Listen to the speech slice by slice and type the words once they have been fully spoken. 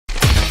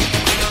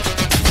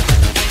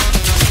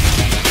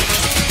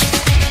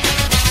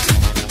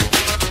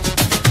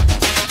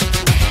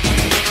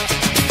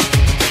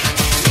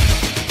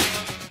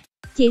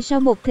Chỉ sau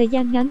một thời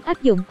gian ngắn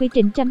áp dụng quy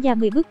trình chăm da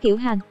 10 bước kiểu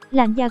Hàn,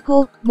 làn da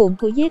khô, mụn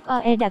của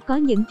Troiareuke đã có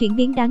những chuyển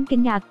biến đáng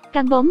kinh ngạc,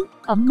 căng bóng,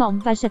 ẩm mọng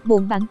và sạch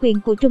mụn. Bản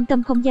quyền của Trung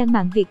tâm Không gian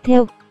mạng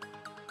Viettel.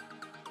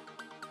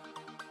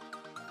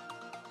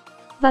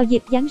 Vào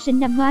dịp Giáng sinh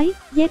năm ngoái,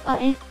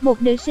 Troiareuke,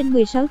 một nữ sinh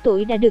 16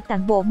 tuổi đã được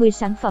tặng bộ 10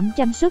 sản phẩm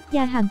chăm sóc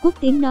da Hàn Quốc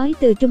tiếng nói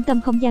từ Trung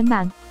tâm Không gian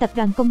mạng, Tập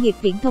đoàn Công nghiệp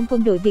Viễn thông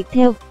Quân đội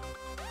Viettel.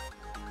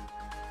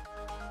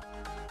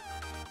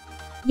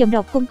 Giọng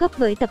đọc cung cấp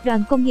bởi Tập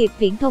đoàn Công nghiệp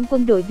Viễn thông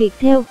Quân đội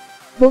Viettel.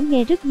 Vốn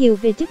nghe rất nhiều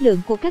về chất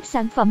lượng của các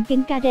sản phẩm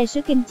kinh care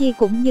sứ kim chi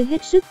cũng như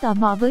hết sức tò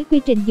mò với quy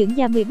trình dưỡng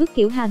da 10 bước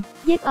kiểu Hàn,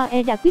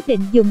 Troiareuke đã quyết định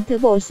dùng thử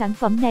bộ sản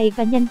phẩm này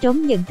và nhanh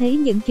chóng nhận thấy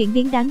những chuyển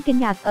biến đáng kinh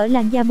ngạc ở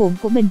làn da mụn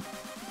của mình.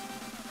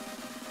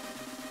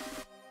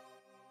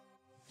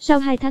 Sau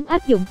 2 tháng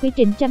áp dụng quy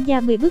trình chăm da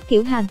 10 bước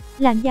kiểu Hàn,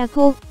 làn da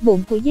khô, mụn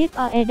của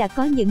Troiareuke đã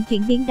có những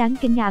chuyển biến đáng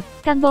kinh ngạc,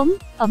 căng bóng,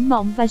 ẩm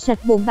mọng và sạch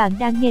mụn. Bạn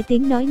đang nghe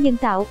tiếng nói nhân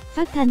tạo,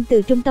 phát thanh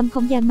từ Trung tâm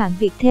Không gian mạng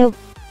Viettel.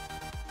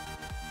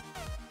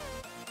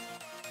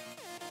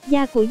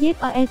 Da của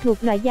Troiareuke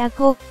thuộc loại da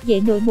khô, dễ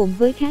nổi mụn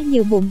với khá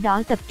nhiều mụn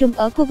đỏ tập trung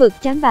ở khu vực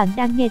trán. Bạn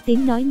đang nghe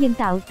tiếng nói nhân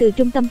tạo từ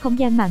Trung tâm Không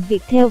gian mạng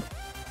Viettel.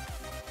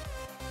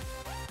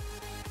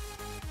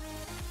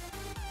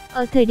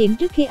 Ở thời điểm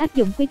trước khi áp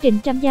dụng quy trình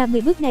chăm da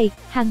 10 bước này,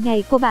 hàng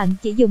ngày cô bạn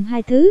chỉ dùng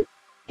 2 thứ: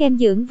 kem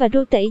dưỡng và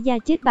rô tẩy da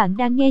chết. Bạn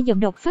đang nghe giọng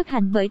đọc phát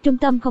hành bởi Trung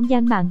tâm Không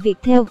gian mạng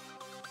Viettel.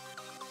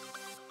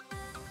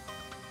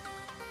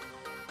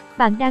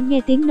 Bạn đang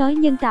nghe tiếng nói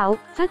nhân tạo,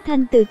 phát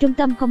thanh từ Trung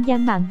tâm Không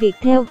gian mạng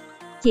Viettel.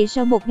 Chỉ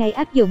sau một ngày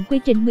áp dụng quy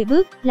trình 10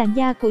 bước, làn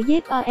da của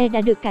Troiareuke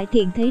đã được cải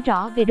thiện thấy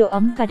rõ về độ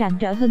ẩm và rạng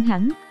rỡ hơn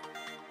hẳn.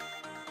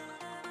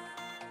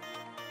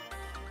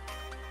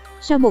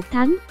 Sau 1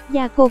 tháng,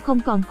 da cô không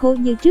còn khô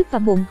như trước và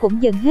mụn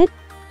cũng dần hết.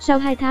 Sau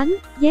 2 tháng,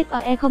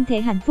 Troiareuke không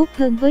thể hạnh phúc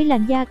hơn với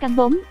làn da căng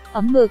bóng,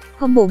 ẩm mượt,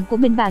 không mụn của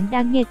mình. Bạn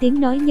đang nghe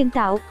tiếng nói nhân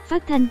tạo,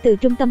 phát thanh từ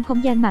Trung tâm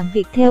Không gian mạng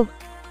Viettel.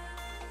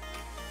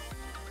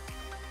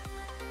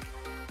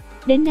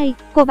 Đến nay,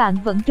 cô bạn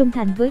vẫn trung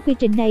thành với quy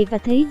trình này và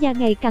thấy da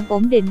ngày càng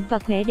ổn định và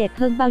khỏe đẹp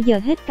hơn bao giờ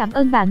hết. Cảm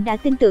ơn bạn đã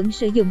tin tưởng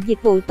sử dụng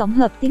dịch vụ tổng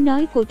hợp tiếng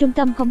nói của Trung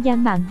tâm Không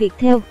gian mạng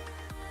Viettel.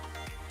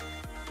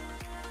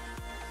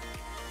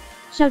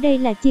 Sau đây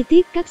là chi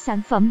tiết các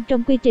sản phẩm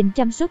trong quy trình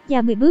chăm sóc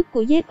da 10 bước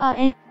của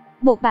Troiareuke.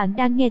 Một bạn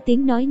đang nghe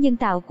tiếng nói nhân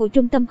tạo của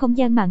Trung tâm Không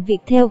gian mạng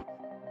Viettel.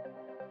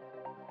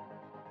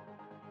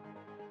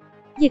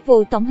 Dịch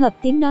vụ tổng hợp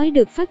tiếng nói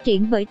được phát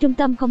triển bởi Trung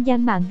tâm Không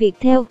gian mạng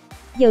Viettel.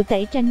 Dầu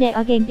tẩy trang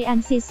Troiareuke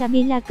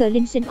Acsen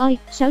Cleansing Oil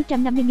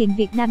 650.000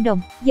 Việt Nam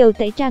đồng. Dầu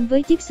tẩy trang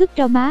với chiết xuất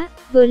rau má,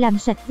 vừa làm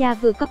sạch da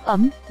vừa cấp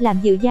ẩm, làm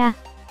dịu da.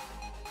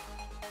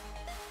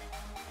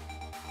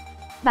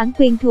 Bản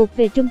quyền thuộc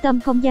về Trung tâm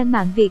Không gian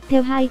mạng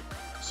Viettel. 2.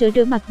 Sữa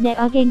rửa mặt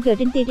Troiareuke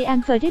Green Tea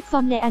Fresh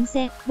Foam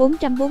Leance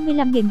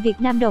 445.000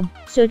 Việt Nam đồng.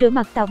 Sữa rửa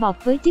mặt tạo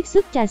bọc với chiết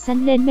xuất trà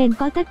xanh lên men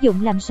có tác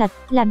dụng làm sạch,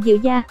 làm dịu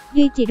da,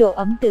 duy trì độ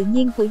ẩm tự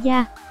nhiên của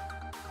da.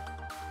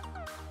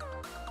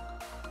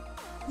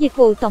 Dịch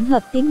vụ tổng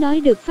hợp tiếng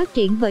nói được phát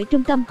triển bởi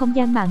Trung tâm Không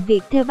gian mạng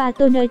Viettel. 3.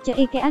 Toner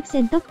Troiareuke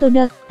Acsen TOC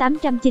Toner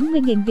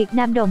 890.000 Việt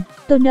Nam đồng.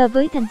 Toner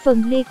với thành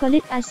phần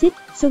glycolic acid,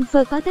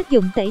 sulfur có tác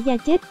dụng tẩy da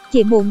chết,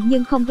 trị mụn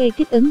nhưng không gây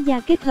kích ứng da,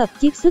 kết hợp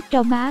chiết xuất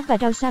rau má và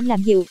rau sam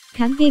làm dịu,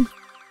 kháng viêm.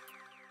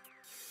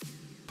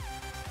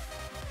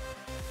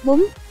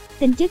 4.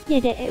 Tinh chất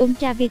GDE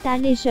Ultra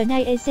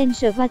Vitalizing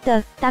Essential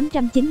Water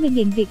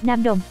 890.000 Việt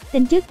Nam đồng.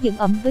 Tinh chất dưỡng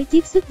ẩm với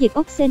chiết xuất dịch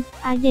oxen,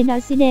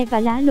 adenosine và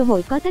lá lô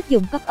hội có tác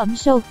dụng cấp ẩm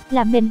sâu,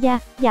 làm mềm da,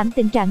 giảm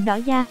tình trạng đỏ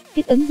da,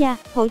 kích ứng da,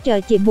 hỗ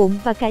trợ trị mụn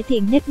và cải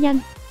thiện nếp nhăn.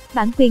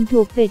 Bản quyền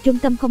thuộc về Trung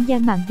tâm Không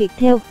gian mạng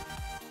Viettel.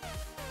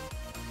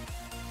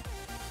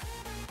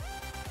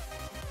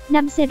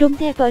 5. Serum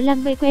The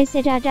Troiareuke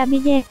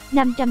Ceramide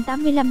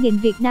 585.000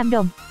 Việt Nam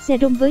đồng.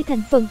 Serum với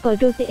thành phần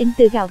protein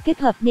từ gạo kết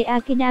hợp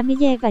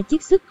niacinamide và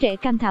chiết xuất rễ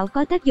cam thảo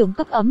có tác dụng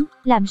cấp ẩm,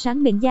 làm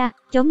sáng mịn da,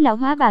 chống lão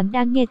hóa. Bạn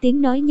đang nghe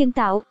tiếng nói nhân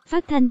tạo,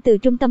 phát thanh từ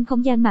Trung tâm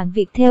Không gian mạng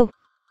Viettel.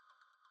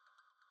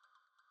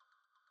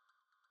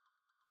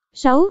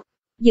 6.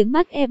 Dưỡng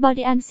mắt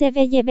Body and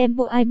CVG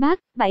Bamboo Eye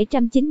Mask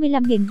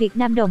 795.000 Việt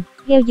Nam đồng.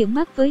 Gel dưỡng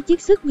mắt với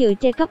chiết xuất nhựa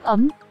tre cấp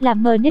ẩm,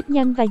 làm mờ nếp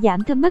nhăn và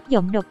giảm thâm mắt.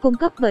 Giọng đọc cung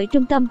cấp bởi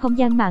Trung tâm Không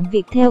gian mạng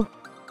Viettel.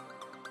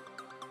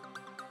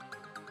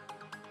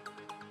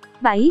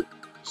 7.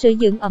 Sữa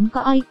dưỡng ẩm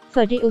có oil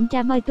Free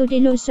Ultra Moisture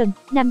Lotion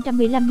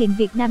 515.000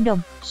 Việt Nam đồng.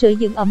 Sữa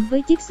dưỡng ẩm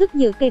với chiết xuất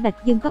nhựa cây bạch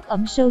dương cấp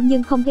ẩm sâu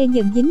nhưng không gây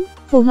nhờn dính,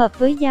 phù hợp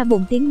với da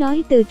mụn. Tiếng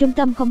nói từ Trung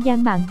tâm Không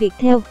gian mạng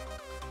Viettel.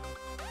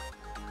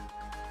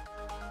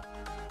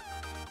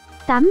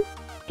 8.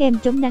 Kem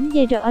chống nắng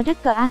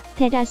Troiareuke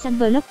A-Thera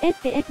Sunblock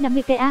SPF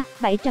 50PA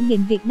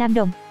 700.000 Việt Nam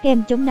đồng.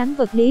 Kem chống nắng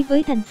vật lý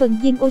với thành phần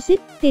zinc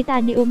oxide,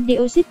 titanium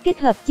dioxide kết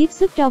hợp chiết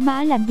xuất rau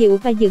má làm dịu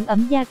và dưỡng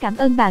ẩm da. Cảm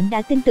ơn bạn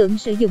đã tin tưởng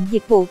sử dụng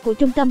dịch vụ của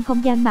Trung tâm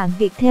Không gian mạng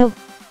Viettel.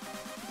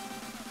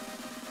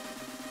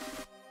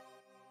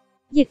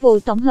 Dịch vụ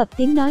tổng hợp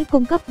tiếng nói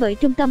cung cấp bởi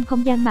Trung tâm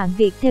Không gian mạng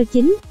Viettel.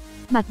 9.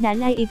 Mặt nạ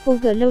Light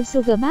Glow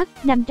Sugar Mask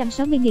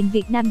 560.000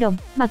 Việt Nam đồng.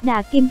 Mặt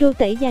nạ kim ru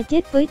tẩy da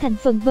chết với thành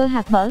phần bơ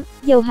hạt mỡ,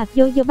 dầu hạt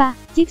jojoba,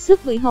 chiết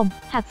xuất bưởi hồng,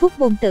 hạt phúc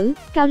bồn tử,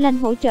 cao lanh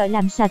hỗ trợ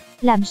làm sạch,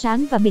 làm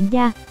sáng và mịn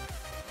da.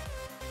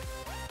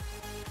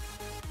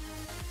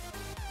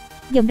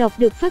 Giọng đọc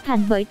được phát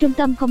hành bởi Trung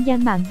tâm Không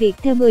gian mạng Việt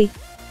theo 10.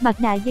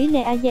 Mặt nạ giấy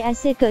Troiareuke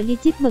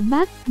Acsen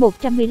Mask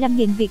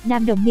 115.000 Việt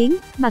Nam đồng miếng.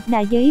 Mặt nạ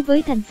giấy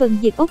với thành phần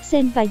diệt ốc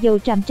sên và dầu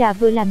tràm trà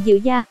vừa làm dịu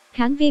da,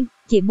 kháng viêm,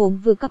 trị mụn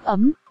vừa cấp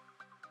ẩm.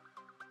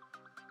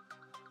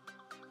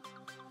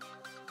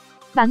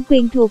 Bản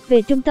quyền thuộc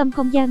về Trung tâm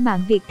Không gian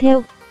mạng Việt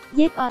theo.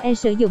 ZOE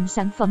sử dụng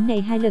sản phẩm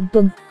này 2 lần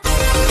tuần.